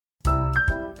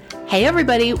Hey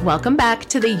everybody, welcome back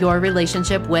to the Your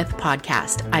Relationship With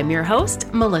podcast. I'm your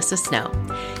host, Melissa Snow.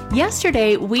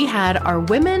 Yesterday, we had our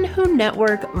Women Who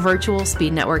Network virtual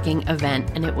speed networking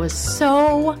event, and it was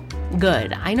so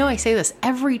good. I know I say this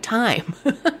every time,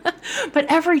 but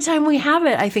every time we have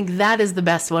it, I think that is the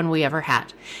best one we ever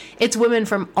had. It's women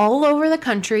from all over the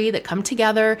country that come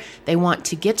together. They want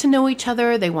to get to know each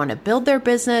other. They want to build their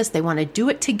business. They want to do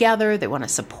it together. They want to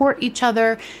support each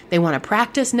other. They want to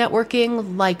practice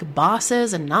networking like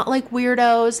bosses and not like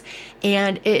weirdos.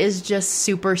 And it is just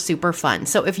super, super fun.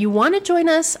 So if you want to join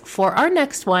us for our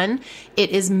next one, it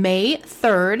is May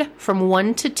 3rd from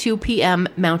 1 to 2 p.m.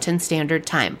 Mountain Standard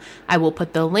Time. I will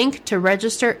put the link to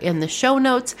register in the show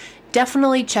notes.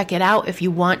 Definitely check it out if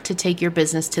you want to take your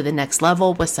business to the next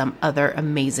level with some other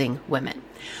amazing women.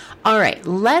 All right,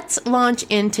 let's launch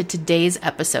into today's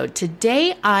episode.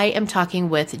 Today, I am talking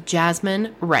with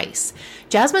Jasmine Rice.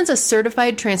 Jasmine's a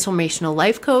certified transformational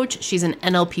life coach. She's an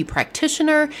NLP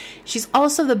practitioner. She's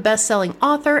also the best-selling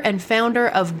author and founder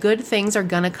of Good Things Are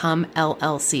Gonna Come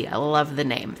LLC. I love the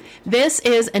name. This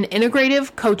is an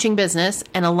integrative coaching business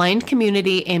and aligned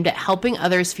community aimed at helping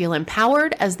others feel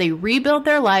empowered as they rebuild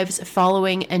their lives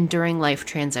following and during life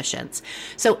transitions.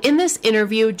 So in this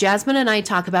interview, Jasmine and I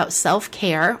talk about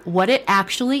self-care, what it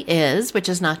actually is, which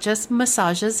is not just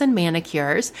massages and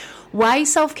manicures, why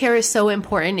self-care is so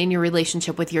important in your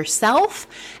relationship with yourself,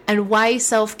 and why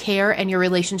self-care and your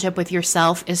relationship with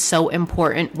yourself is so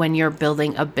important when you're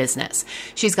building a business.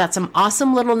 She's got some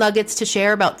awesome little nuggets to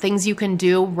share about things you can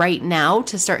do right now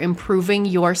to start improving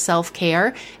your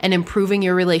self-care and improving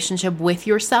your relationship with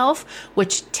yourself,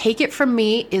 which, take it from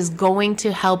me, is going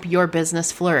to help your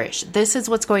business flourish. This is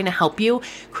what's going to help you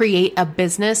create a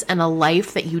business and a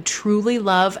life that you truly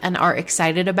love and are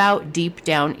excited about deep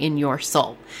down in your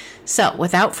soul. So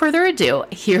without further ado,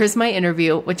 here's my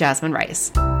interview with Jasmine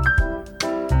Rice.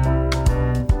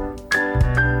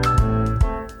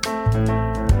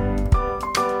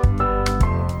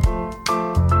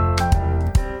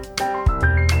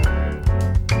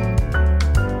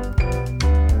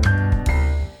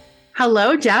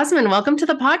 Hello, Jasmine. Welcome to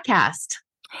the podcast.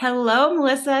 Hello,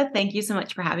 Melissa. Thank you so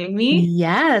much for having me.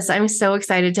 Yes, I'm so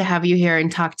excited to have you here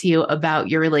and talk to you about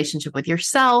your relationship with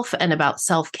yourself and about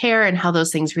self-care and how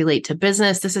those things relate to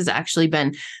business. This has actually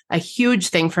been a huge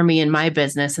thing for me in my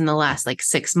business in the last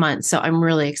 6 months. So I'm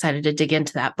really excited to dig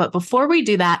into that. But before we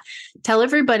do that, tell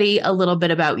everybody a little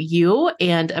bit about you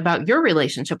and about your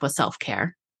relationship with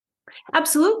self-care.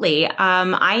 Absolutely.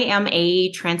 I am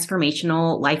a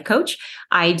transformational life coach.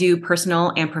 I do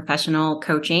personal and professional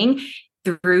coaching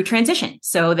through transition.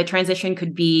 So the transition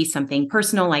could be something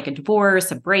personal like a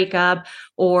divorce, a breakup,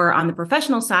 or on the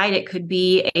professional side, it could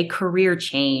be a career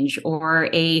change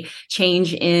or a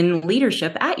change in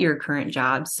leadership at your current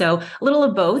job. So a little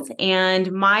of both.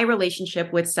 And my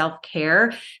relationship with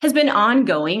self-care has been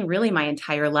ongoing really my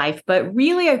entire life, but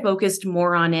really I focused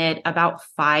more on it about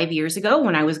 5 years ago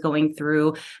when I was going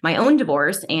through my own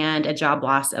divorce and a job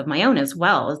loss of my own as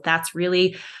well. That's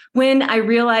really when I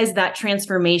realized that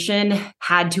transformation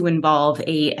had to involve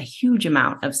a huge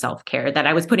amount of self-care that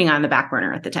I was putting on the back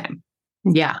burner at the time.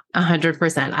 Yeah,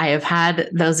 100%. I have had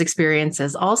those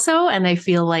experiences also. And I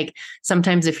feel like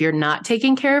sometimes if you're not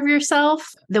taking care of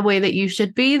yourself the way that you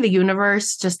should be, the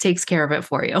universe just takes care of it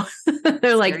for you.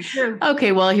 They're like,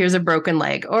 okay, well, here's a broken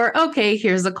leg, or okay,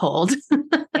 here's a cold.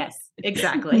 Yes,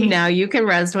 exactly. Now you can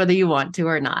rest whether you want to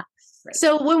or not. Right.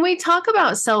 So when we talk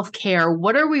about self-care,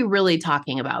 what are we really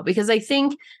talking about? Because I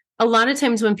think a lot of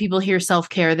times when people hear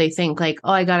self-care, they think like,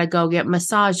 oh, I got to go get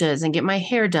massages and get my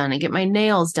hair done and get my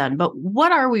nails done. But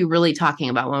what are we really talking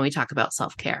about when we talk about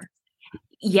self-care?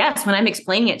 Yes, when I'm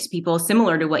explaining it to people,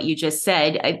 similar to what you just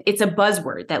said, it's a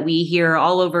buzzword that we hear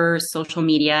all over social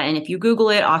media. And if you Google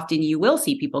it, often you will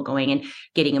see people going and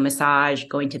getting a massage,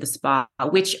 going to the spa,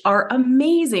 which are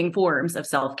amazing forms of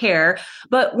self-care.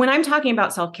 But when I'm talking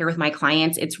about self-care with my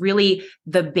clients, it's really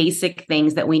the basic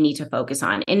things that we need to focus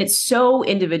on. And it's so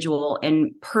individual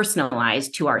and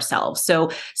personalized to ourselves. So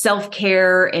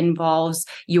self-care involves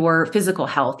your physical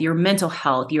health, your mental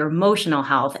health, your emotional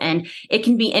health, and it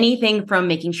can be anything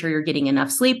from making sure you're getting enough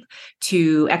sleep,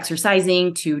 to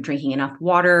exercising, to drinking enough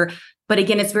water. But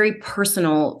again, it's very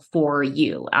personal for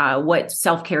you. What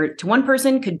self-care to one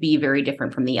person could be very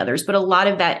different from the others. But a lot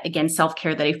of that, again,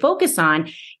 self-care that I focus on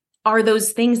are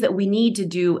those things that we need to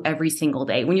do every single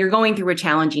day. When you're going through a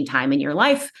challenging time in your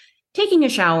life, taking a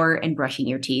shower and brushing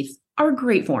your teeth are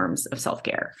great forms of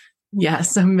self-care.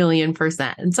 Yes,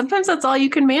 1,000,000%. And sometimes that's all you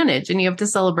can manage, and you have to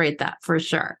celebrate that for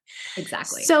sure.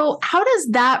 Exactly. So how does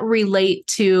that relate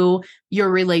to your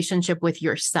relationship with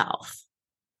yourself?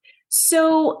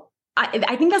 So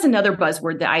I think that's another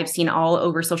buzzword that I've seen all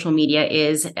over social media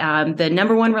is the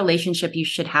number one relationship you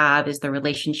should have is the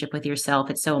relationship with yourself.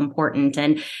 It's so important.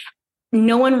 And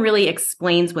no one really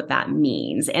explains what that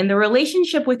means. And the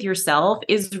relationship with yourself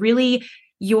is really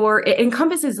it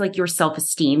encompasses like your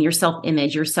self-esteem, your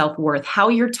self-image, your self-worth, how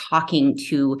you're talking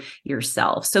to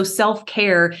yourself. So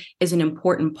self-care is an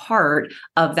important part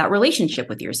of that relationship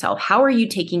with yourself. How are you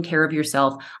taking care of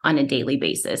yourself on a daily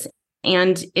basis?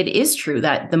 And it is true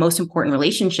that the most important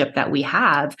relationship that we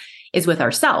have is with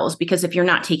ourselves, because if you're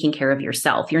not taking care of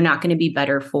yourself, you're not going to be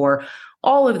better for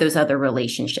all of those other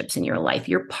relationships in your life,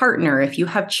 your partner, if you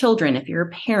have children, if you're a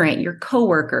parent, your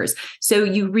coworkers. So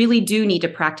you really do need to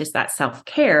practice that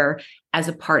self-care as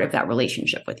a part of that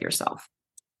relationship with yourself.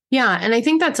 Yeah. And I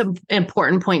think that's an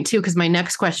important point too, because my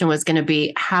next question was going to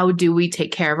be, how do we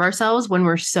take care of ourselves when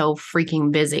we're so freaking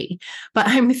busy? But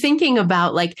I'm thinking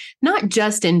about like, not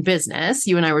just in business.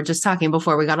 You and I were just talking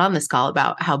before we got on this call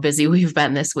about how busy we've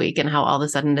been this week and how all of a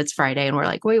sudden it's Friday and we're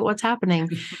like, wait, what's happening?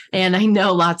 And I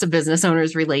know lots of business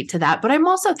owners relate to that, but I'm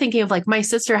also thinking of like, my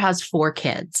sister has 4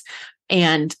 kids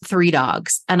and 3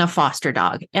 dogs and a foster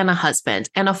dog and a husband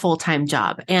and a full-time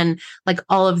job and like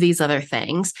all of these other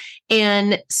things.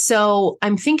 And so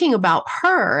I'm thinking about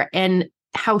her and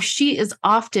how she is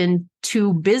often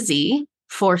too busy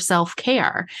for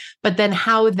self-care, but then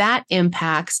how that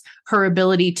impacts her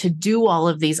ability to do all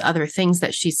of these other things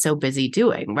that she's so busy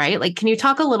doing, right? Like, can you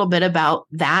talk a little bit about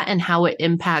that and how it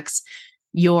impacts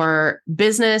your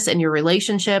business and your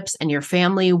relationships and your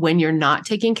family when you're not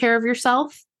taking care of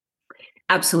yourself?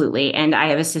 Absolutely. And I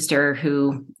have a sister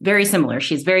who very similar.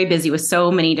 She's very busy with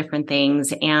so many different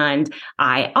things. And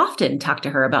I often talk to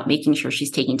her about making sure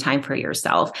she's taking time for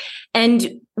yourself.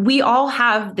 And we all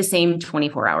have the same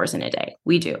 24 hours in a day.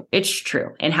 We do. It's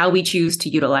true. And how we choose to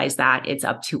utilize that, it's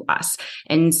up to us.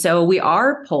 And so we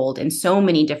are pulled in so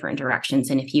many different directions.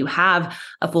 And if you have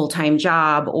a full-time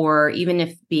job, or even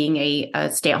if being a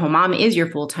stay-at-home mom is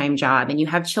your full-time job, and you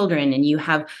have children and you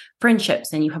have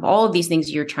friendships and you have all of these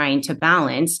things you're trying to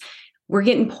balance, we're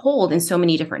getting pulled in so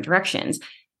many different directions.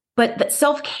 But that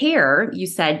self-care, you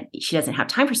said she doesn't have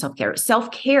time for self-care.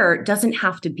 Self-care doesn't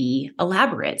have to be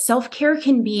elaborate. Self-care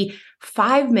can be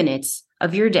 5 minutes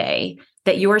of your day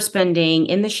that you're spending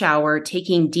in the shower,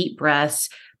 taking deep breaths,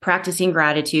 practicing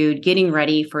gratitude, getting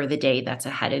ready for the day that's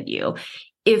ahead of you.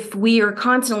 If we are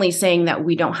constantly saying that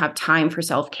we don't have time for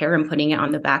self-care and putting it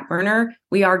on the back burner,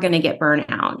 we are going to get burnt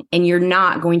out, and you're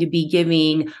not going to be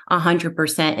giving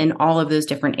 100% in all of those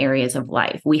different areas of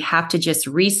life. We have to just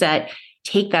reset,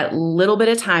 take that little bit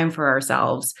of time for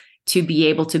ourselves to be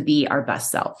able to be our best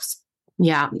selves.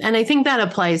 Yeah. And I think that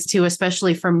applies to,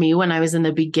 especially for me, when I was in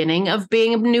the beginning of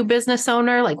being a new business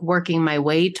owner, like working my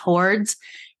way towards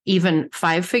even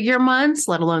 5-figure months,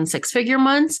 let alone 6-figure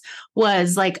months,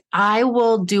 was like, I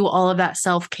will do all of that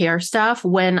self-care stuff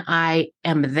when I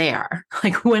am there,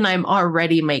 like when I'm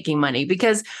already making money.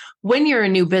 Because when you're a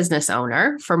new business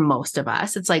owner, for most of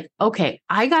us, it's like, okay,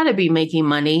 I got to be making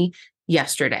money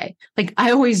yesterday. Like,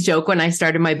 I always joke when I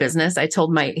started my business, I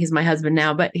told he's my husband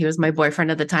now, but he was my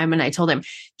boyfriend at the time. And I told him,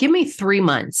 give me 3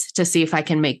 months to see if I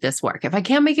can make this work. If I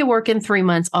can't make it work in 3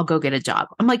 months, I'll go get a job.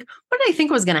 I'm like, what did I think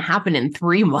was going to happen in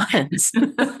 3 months?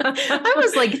 I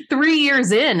was like 3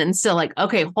 years in and still like,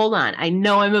 okay, hold on. I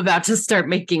know I'm about to start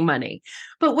making money.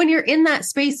 But when you're in that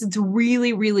space, it's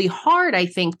really, really hard, I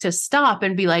think, to stop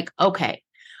and be like, okay,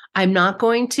 I'm not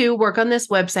going to work on this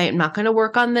website. I'm not going to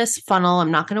work on this funnel.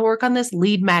 I'm not going to work on this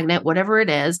lead magnet, whatever it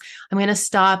is. I'm going to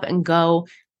stop and go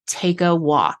take a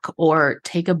walk or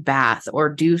take a bath or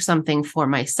do something for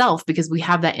myself, because we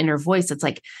have that inner voice that's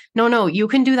like, no, you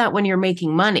can do that when you're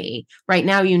making money. Right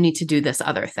now, you need to do this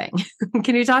other thing.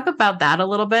 Can you talk about that a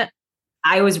little bit?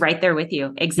 I was right there with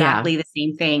you. Exactly the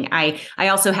same thing. I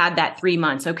also had that 3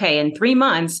 months. Okay. In 3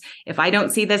 months, if I don't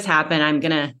see this happen, I'm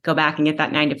going to go back and get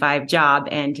that 9-to-5 job.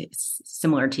 And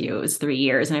similar to you, it was 3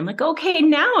 years. And I'm like, okay,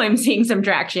 now I'm seeing some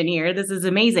traction here. This is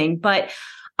amazing. But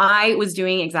I was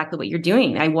doing exactly what you're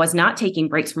doing. I was not taking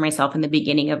breaks for myself in the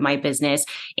beginning of my business.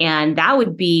 And that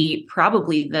would be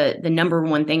probably the number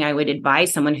one thing I would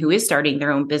advise someone who is starting their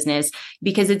own business,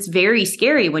 because it's very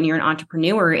scary when you're an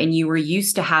entrepreneur and you were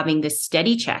used to having this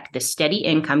steady check, this steady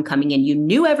income coming in. You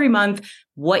knew every month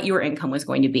what your income was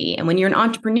going to be. And when you're an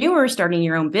entrepreneur starting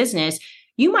your own business,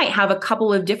 you might have a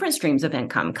couple of different streams of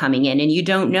income coming in, and you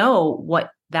don't know what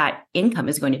that income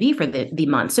is going to be for the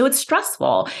month. So it's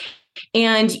stressful.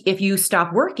 And if you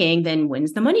stop working, then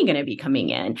when's the money going to be coming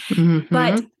in? Mm-hmm.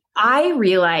 But I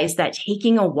realized that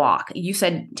taking a walk, you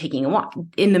said taking a walk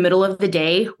in the middle of the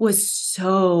day was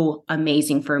so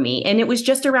amazing for me. And it was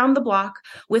just around the block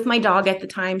with my dog at the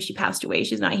time. She passed away.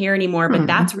 She's not here anymore. But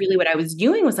that's really what I was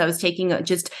doing was I was taking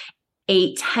just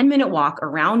a 10-minute walk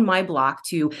around my block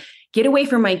to get away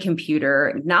from my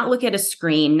computer, not look at a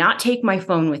screen, not take my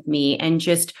phone with me, and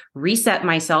just reset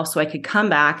myself so I could come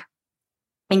back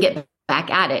and get back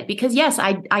at it. Because yes,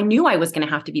 I knew I was going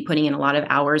to have to be putting in a lot of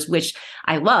hours, which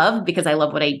I love because I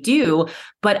love what I do,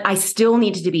 but I still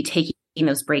needed to be taking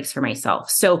those breaks for myself.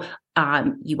 So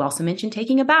you also mentioned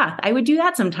taking a bath. I would do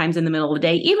that sometimes in the middle of the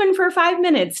day, even for 5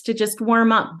 minutes to just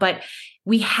warm up. But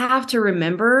we have to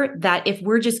remember that if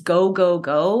we're just go, go,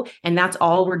 go, and that's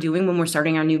all we're doing when we're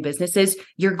starting our new businesses,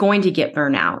 you're going to get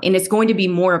burnout. And it's going to be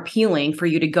more appealing for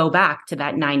you to go back to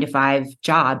that 9 to 5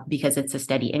 job because it's a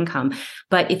steady income.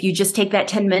 But if you just take that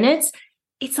 10 minutes,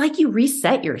 it's like you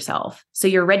reset yourself. So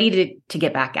you're ready to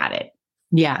get back at it.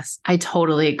 Yes, I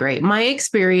totally agree. My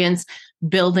experience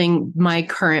building my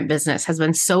current business has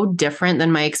been so different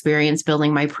than my experience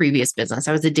building my previous business.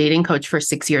 I was a dating coach for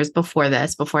 6 years before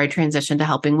this, before I transitioned to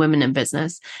helping women in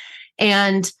business.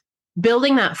 And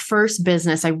building that first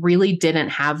business, I really didn't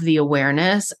have the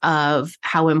awareness of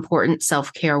how important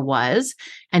self-care was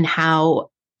and how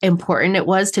important it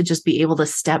was to just be able to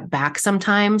step back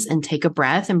sometimes and take a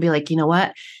breath and be like, you know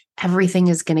what? Everything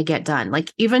is going to get done.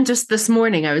 Like even just this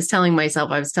morning, I was telling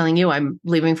you, I'm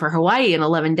leaving for Hawaii in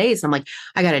 11 days. And I'm like,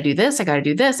 I got to do this. I got to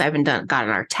do this. I haven't gotten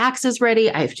our taxes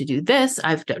ready. I have to do this.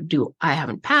 I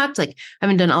haven't packed. Like I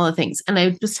haven't done all the things. And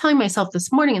I was telling myself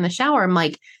this morning in the shower, I'm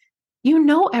like,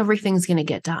 everything's going to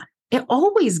get done. It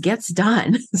always gets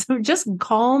done. So just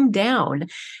calm down.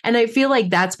 And I feel like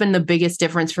that's been the biggest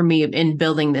difference for me in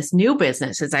building this new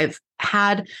business is I've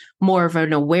had more of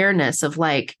an awareness of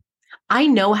like, I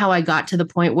know how I got to the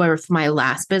point where with my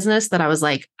last business that I was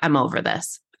like, I'm over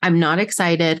this. I'm not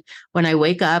excited. When I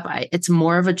wake up, it's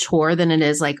more of a chore than it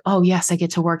is like, oh, yes, I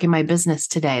get to work in my business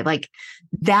today. Like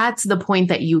that's the point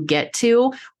that you get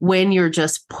to when you're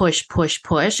just push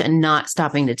and not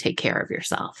stopping to take care of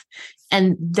yourself.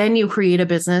 And then you create a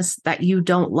business that you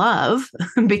don't love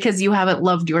because you haven't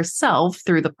loved yourself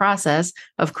through the process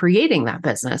of creating that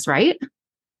business, right?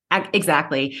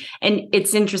 Exactly. And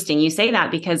it's interesting you say that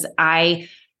because I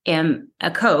am a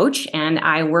coach and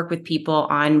I work with people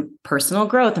on personal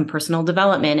growth and personal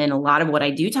development. And a lot of what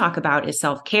I do talk about is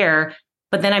self-care,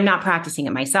 but then I'm not practicing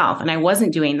it myself. And I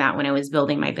wasn't doing that when I was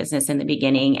building my business in the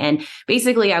beginning. And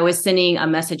basically I was sending a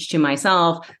message to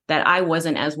myself that I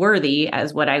wasn't as worthy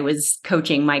as what I was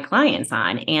coaching my clients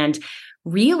on. And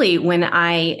really, when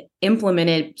I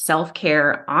implemented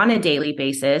self-care on a daily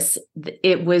basis,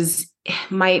 it was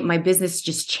my business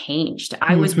just changed.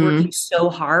 I was working so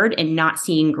hard and not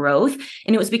seeing growth.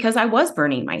 And it was because I was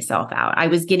burning myself out. I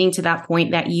was getting to that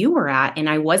point that you were at, and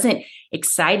I wasn't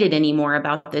excited anymore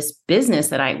about this business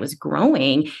that I was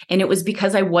growing. And it was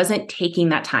because I wasn't taking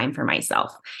that time for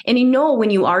myself. And when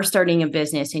you are starting a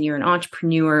business and you're an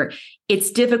entrepreneur,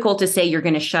 it's difficult to say you're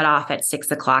going to shut off at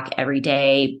 6 o'clock every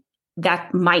day.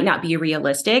 That might not be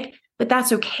realistic, but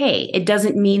that's okay. It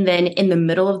doesn't mean then in the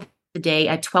middle of the day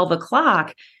at 12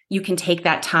 o'clock, you can take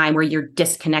that time where you're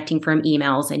disconnecting from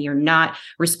emails and you're not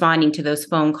responding to those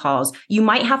phone calls. You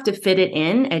might have to fit it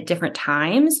in at different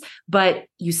times, but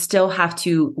you still have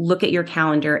to look at your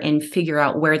calendar and figure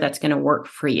out where that's going to work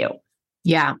for you.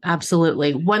 Yeah,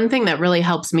 absolutely. One thing that really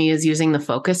helps me is using the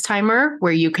focus timer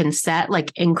where you can set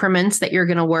like increments that you're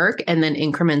going to work and then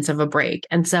increments of a break.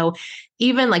 And so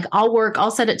even like I'll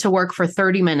set it to work for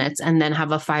 30 minutes and then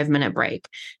have a 5-minute break.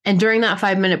 And during that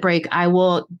 5-minute break, I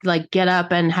will like get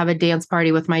up and have a dance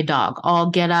party with my dog. I'll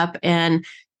get up and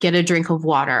get a drink of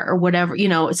water or whatever.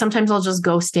 Sometimes I'll just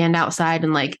go stand outside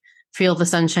and like feel the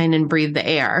sunshine and breathe the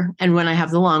air. And when I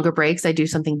have the longer breaks, I do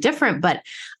something different. But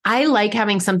I like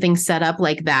having something set up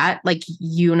like that, like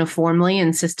uniformly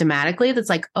and systematically. That's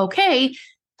like, okay,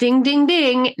 ding, ding,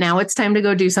 ding. Now it's time to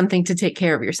go do something to take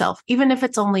care of yourself, even if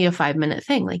it's only a 5-minute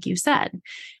thing, like you said.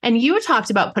 And you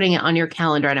talked about putting it on your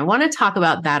calendar. And I want to talk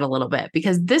about that a little bit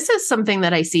because this is something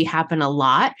that I see happen a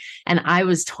lot. And I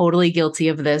was totally guilty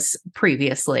of this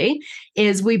previously,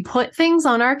 is we put things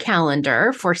on our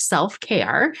calendar for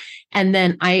self-care. And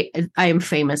then I am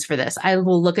famous for this. I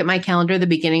will look at my calendar at the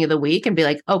beginning of the week and be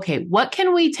like, okay, what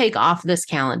can we take off this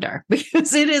calendar?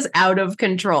 Because it is out of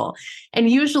control. And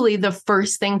usually the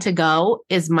first thing to go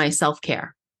is my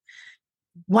self-care.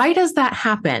 Why does that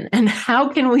happen? And how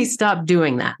can we stop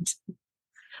doing that?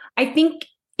 I think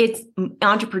it's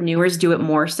entrepreneurs do it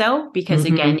more so because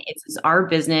Mm-hmm. again, it's our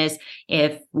business.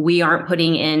 If we aren't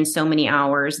putting in so many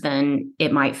hours, then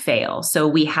it might fail. So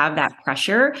we have that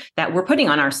pressure that we're putting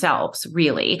on ourselves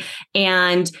really.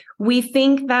 And we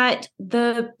think that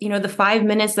the 5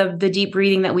 minutes of the deep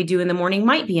breathing that we do in the morning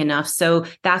might be enough. So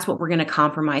that's what we're going to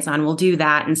compromise on. We'll do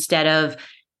that instead of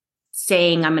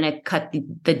saying I'm going to cut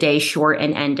the day short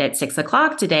and end at 6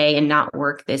 o'clock today and not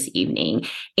work this evening.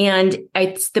 And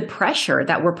it's the pressure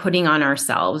that we're putting on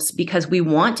ourselves because we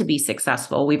want to be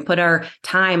successful. We put our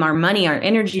time, our money, our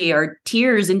energy, our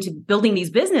tears into building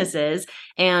these businesses,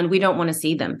 and we don't want to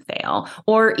see them fail.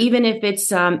 Or even if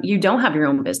it's you don't have your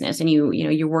own business and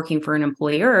you're working for an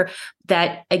employer,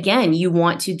 that again, you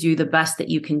want to do the best that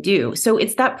you can do. So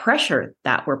it's that pressure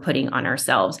that we're putting on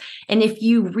ourselves. And if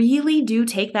you really do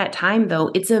take that time, though,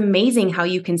 it's amazing how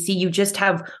you can see you just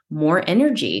have more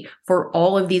energy for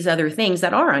all of these other things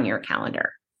that are on your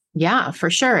calendar. Yeah, for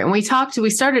sure. And we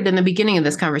started in the beginning of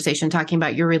this conversation talking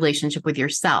about your relationship with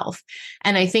yourself.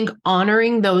 And I think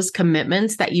honoring those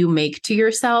commitments that you make to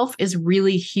yourself is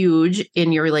really huge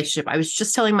in your relationship. I was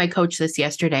just telling my coach this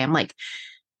yesterday. I'm like,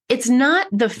 it's not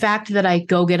the fact that I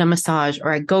go get a massage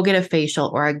or I go get a facial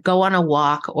or I go on a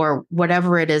walk or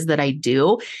whatever it is that I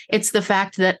do. It's the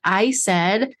fact that I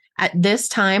said at this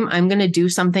time, I'm going to do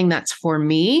something that's for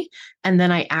me. And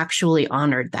then I actually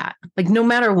honored that, like no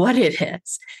matter what it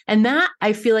is. And that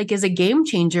I feel like is a game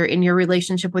changer in your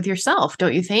relationship with yourself.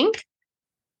 Don't you think?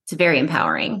 It's very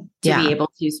empowering to be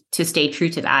able to stay true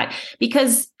to that,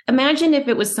 because imagine if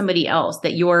it was somebody else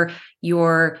that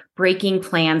you're breaking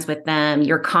plans with them.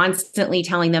 You're constantly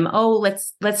telling them, oh,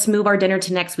 let's move our dinner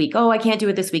to next week. Oh, I can't do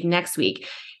it this week, next week.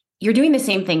 You're doing the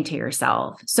same thing to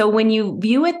yourself. So when you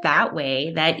view it that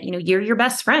way, that, you're your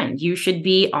best friend, you should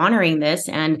be honoring this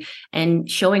and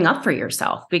showing up for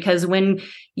yourself, because when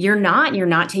you're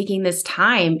not taking this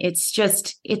time,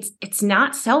 it's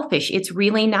not selfish. It's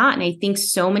really not. And I think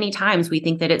so many times we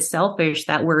think that it's selfish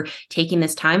that we're taking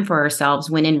this time for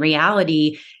ourselves, when in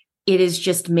reality, it is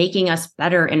just making us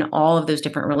better in all of those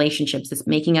different relationships. It's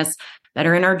making us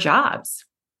better in our jobs.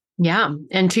 Yeah.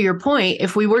 And to your point,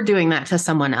 if we were doing that to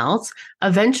someone else,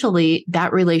 eventually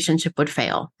that relationship would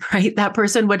fail, right? That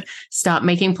person would stop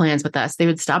making plans with us. They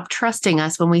would stop trusting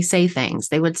us when we say things.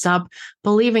 They would stop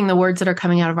believing the words that are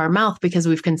coming out of our mouth because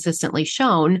we've consistently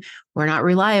shown we're not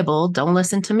reliable. Don't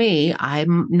listen to me.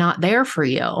 I'm not there for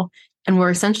you. And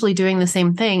we're essentially doing the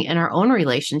same thing in our own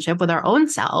relationship with our own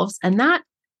selves. And that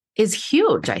is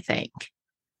huge, I think.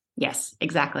 Yes,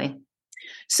 exactly.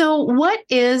 So what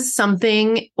is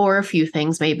something, or a few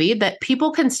things maybe, that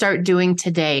people can start doing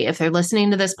today if they're listening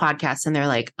to this podcast and they're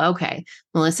like, okay,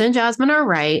 Melissa and Jasmine are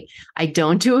right. I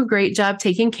don't do a great job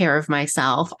taking care of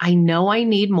myself. I know I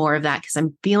need more of that because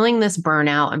I'm feeling this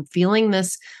burnout. I'm feeling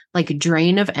this like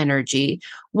drain of energy.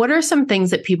 What are some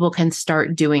things that people can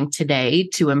start doing today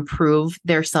to improve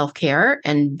their self-care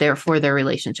and therefore their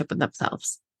relationship with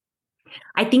themselves?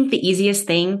 I think the easiest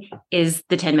thing is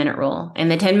the 10-minute rule.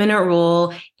 And the 10-minute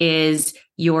rule is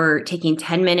you're taking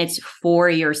 10 minutes for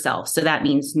yourself. So that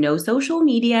means no social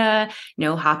media,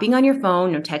 no hopping on your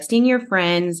phone, no texting your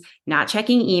friends, not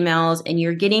checking emails, and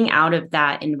you're getting out of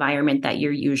that environment that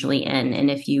you're usually in.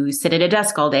 And if you sit at a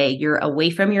desk all day, you're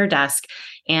away from your desk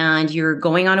and you're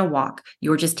going on a walk,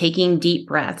 you're just taking deep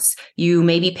breaths. You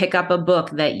maybe pick up a book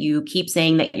that you keep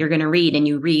saying that you're going to read and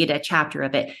you read a chapter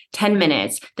of it. 10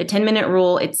 minutes. The 10-minute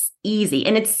rule, it's easy.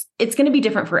 And it's going to be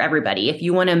different for everybody. If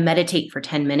you want to meditate for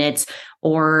 10 minutes,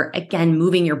 or again,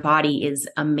 moving your body is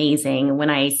amazing.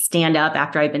 When I stand up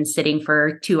after I've been sitting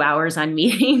for 2 hours on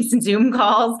meetings and Zoom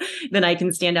calls, then I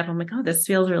can stand up. I'm like, oh, this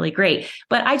feels really great.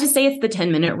 But I just say it's the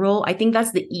 10-minute rule. I think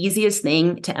that's the easiest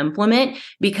thing to implement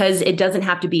because it doesn't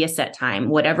have to be a set time.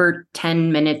 Whatever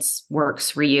 10 minutes works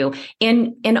for you,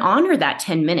 and honor that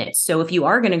 10 minutes. So if you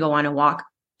are going to go on a walk,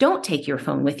 don't take your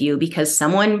phone with you because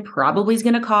someone probably is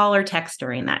going to call or text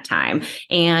during that time,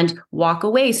 and walk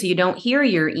away so you don't hear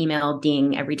your email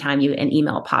ding every time an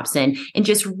email pops in, and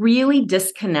just really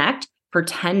disconnect for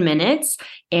 10 minutes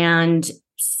and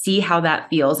see how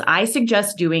that feels. I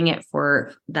suggest doing it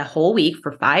for the whole week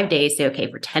for 5 days. Say,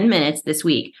 okay, for 10 minutes this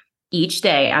week, each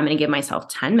day, I'm going to give myself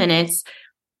 10 minutes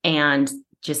and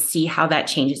just see how that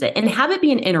changes it, and have it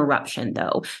be an interruption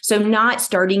though. So not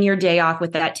starting your day off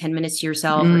with that 10 minutes to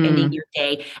yourself or ending your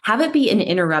day. Have it be an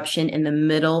interruption in the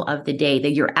middle of the day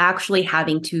that you're actually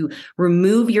having to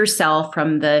remove yourself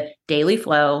from the daily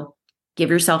flow, give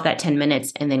yourself that 10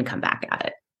 minutes and then come back at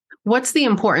it. What's the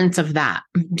importance of that?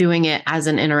 Doing it as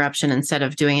an interruption instead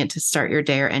of doing it to start your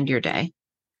day or end your day?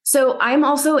 So I'm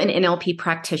also an NLP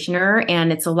practitioner,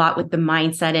 and it's a lot with the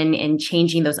mindset and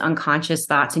changing those unconscious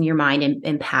thoughts in your mind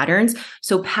and patterns.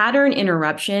 So pattern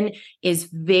interruption is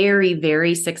very,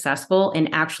 very successful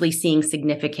in actually seeing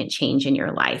significant change in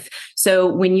your life. So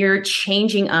when you're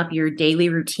changing up your daily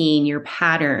routine, your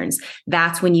patterns,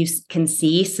 that's when you can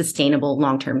see sustainable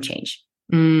long-term change.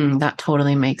 That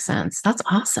totally makes sense. That's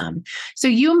awesome. So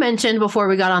you mentioned before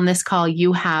we got on this call,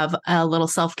 you have a little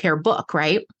self-care book,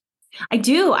 right? I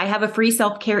do. I have a free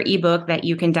self-care ebook that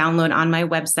you can download on my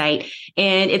website,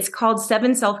 and it's called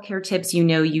 7 Self-Care Tips You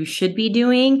Know You Should Be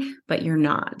Doing, but you're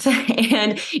not.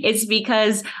 And it's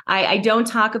because I don't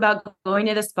talk about going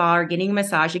to the spa or getting a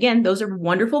massage. Again, those are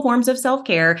wonderful forms of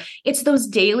self-care. It's those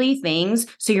daily things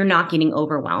so you're not getting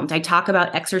overwhelmed. I talk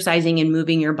about exercising and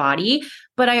moving your body,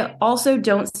 but I also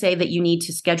don't say that you need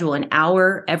to schedule an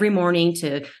hour every morning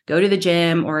to go to the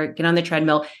gym or get on the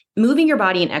treadmill. Moving your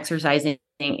body and exercising,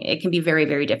 it can be very,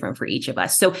 very different for each of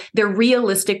us. So they're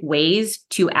realistic ways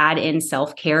to add in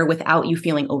self-care without you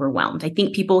feeling overwhelmed. I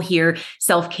think people hear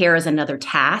self-care as another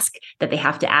task that they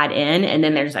have to add in, and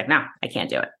then they're just like, no, I can't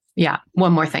do it. Yeah.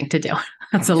 One more thing to do.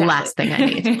 That's the last thing I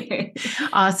need.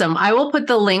 Awesome. I will put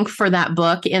the link for that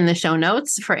book in the show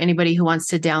notes for anybody who wants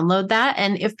to download that.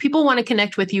 And if people want to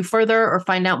connect with you further or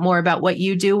find out more about what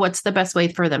you do, what's the best way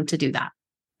for them to do that?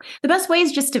 The best way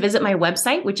is just to visit my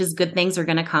website, which is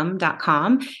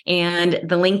goodthingsaregonnacome.com. And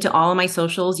the link to all of my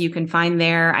socials you can find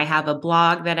there. I have a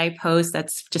blog that I post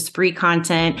that's just free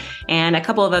content, and a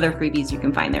couple of other freebies you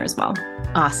can find there as well.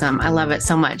 Awesome. I love it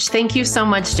so much. Thank you so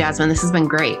much, Jasmine. This has been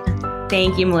great.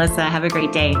 Thank you, Melissa. Have a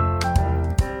great day.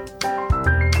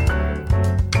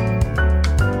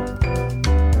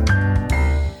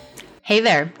 Hey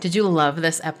there. Did you love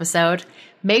this episode?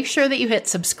 Make sure that you hit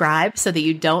subscribe so that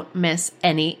you don't miss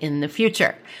any in the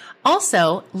future.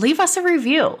 Also, leave us a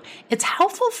review. It's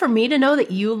helpful for me to know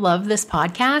that you love this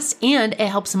podcast, and it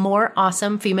helps more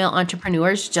awesome female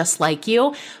entrepreneurs just like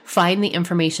you find the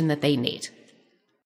information that they need.